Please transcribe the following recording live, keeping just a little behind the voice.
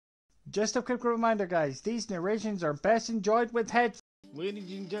Just a quick reminder guys, these narrations are best enjoyed with headphones. Ladies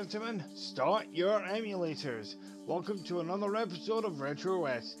and gentlemen, start your emulators. Welcome to another episode of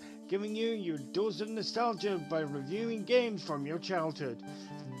retrOS, giving you your dose of nostalgia by reviewing games from your childhood.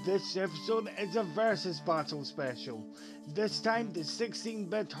 This episode is a versus battle special. This time the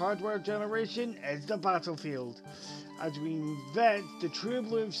 16-bit hardware generation is the battlefield, as we vet the true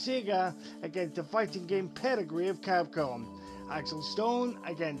blue of Sega against the fighting game pedigree of Capcom. Axel Stone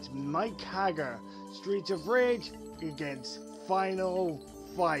against Mike Hager. Streets of Rage against Final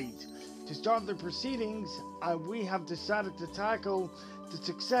Fight. To start the proceedings, we have decided to tackle the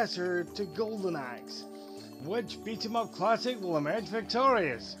successor to Golden Axe. Which beat-em-up classic will emerge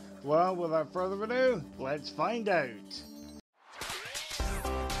victorious? Well, without further ado, let's find out.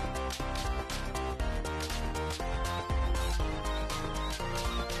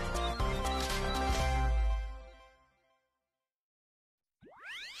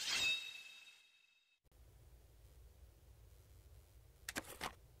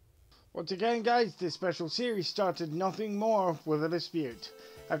 Once again guys, this special series started nothing more with a dispute.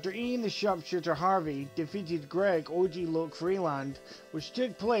 After Ian the Sharpshooter Harvey defeated Greg OG Loke Freeland, which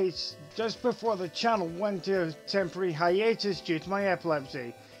took place just before the channel went to a temporary hiatus due to my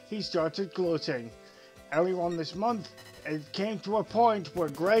epilepsy, he started gloating. Earlier on this month, it came to a point where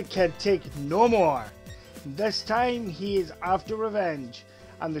Greg can take no more. This time he is after revenge,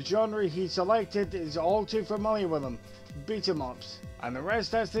 and the genre he selected is all too familiar with him, beat-em-ups. And the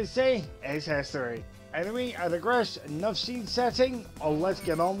rest, as they say, is history. Anyway, I digress, enough scene setting, let's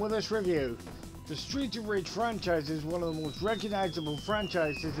get on with this review. The Streets of Rage franchise is one of the most recognizable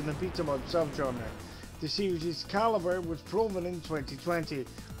franchises in the beat-em-up subgenre. The series' caliber was proven in 2020,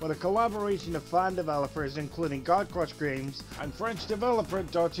 with a collaboration of fan developers including God Crush Games and French developer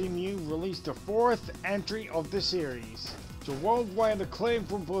Dotemu released the fourth entry of the series. To worldwide acclaim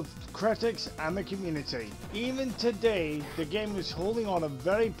from both critics and the community. Even today, the game is holding on a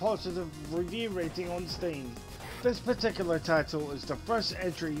very positive review rating on Steam. This particular title is the first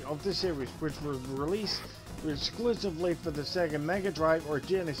entry of the series, which was released exclusively for the Sega Mega Drive or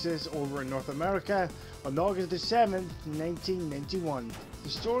Genesis over in North America on August 7, 1991. The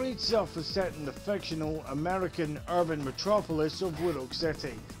story itself is set in the fictional American urban metropolis of Woodrow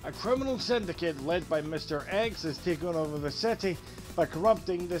City. A criminal syndicate led by Mr. X has taken over the city by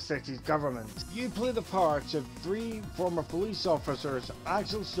corrupting the city's government. You play the parts of three former police officers,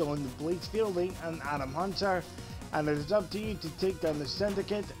 Axel Stone, Blake Fielding and Adam Hunter, and it is up to you to take down the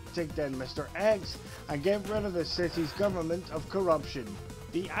syndicate, take down Mr. X, and get rid of the city's government of corruption.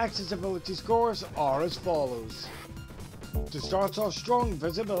 The accessibility scores are as follows. To start off strong,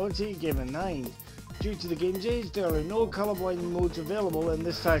 visibility given 9. Due to the game's age, there are no colorblind modes available in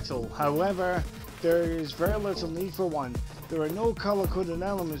this title. However, there is very little need for one. There are no color-coded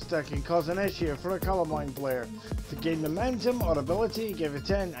elements that can cause an issue for a colorblind player. To gain momentum or ability, give it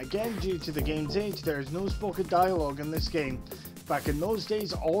 10. Again, due to the game's age, there is no spoken dialogue in this game. Back in those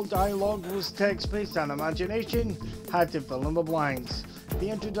days, all dialogue was text-based and imagination had to fill in the blanks. The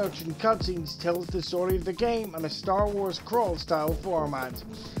introduction cutscenes tells the story of the game in a Star Wars crawl style format.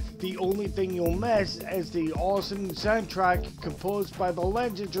 The only thing you'll miss is the awesome soundtrack composed by the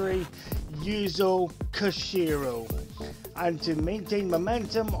legendary Yuzo Koshiro. And to maintain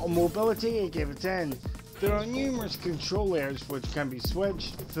momentum or mobility, I give it 10. There are numerous control areas which can be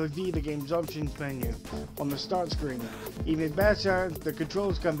switched via the game's options menu on the start screen. Even better, the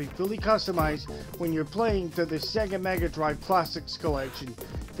controls can be fully customized when you're playing through the Sega Mega Drive Classics collection,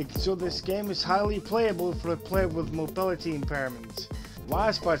 so this game is highly playable for a player with mobility impairments.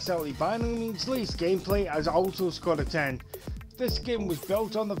 Last but certainly by no means least, gameplay has also scored a 10. This game was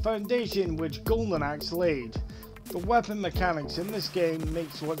built on the foundation which Golden Axe laid. The weapon mechanics in this game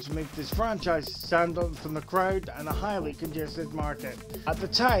makes this franchise stand out from the crowd in a highly congested market at the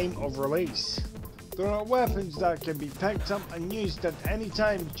time of release. There are weapons that can be picked up and used at any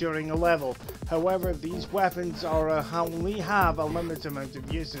time during a level. However, these weapons only have a limited amount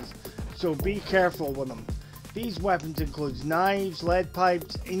of uses, so be careful with them. These weapons include knives, lead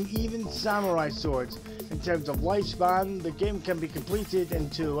pipes, and even samurai swords. In terms of lifespan, the game can be completed in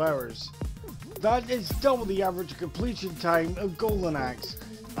 2 hours. That is double the average completion time of Golden Axe.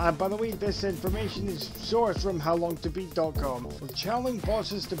 And by the way, this information is sourced from howlongtobeat.com, with challenging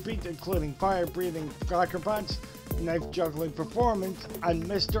bosses to beat including fire-breathing acrobats, knife-juggling performance, and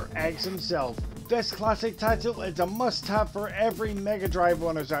Mr. X himself. This classic title is a must-have for every Mega Drive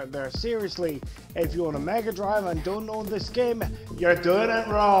owners out there. Seriously, if you own a Mega Drive and don't own this game, you're doing it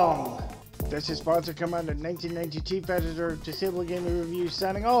wrong. This is Sponsored Commander 1992 Editor Disable Gaming Review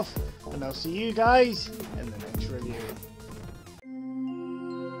signing off, and I'll see you guys in the next review.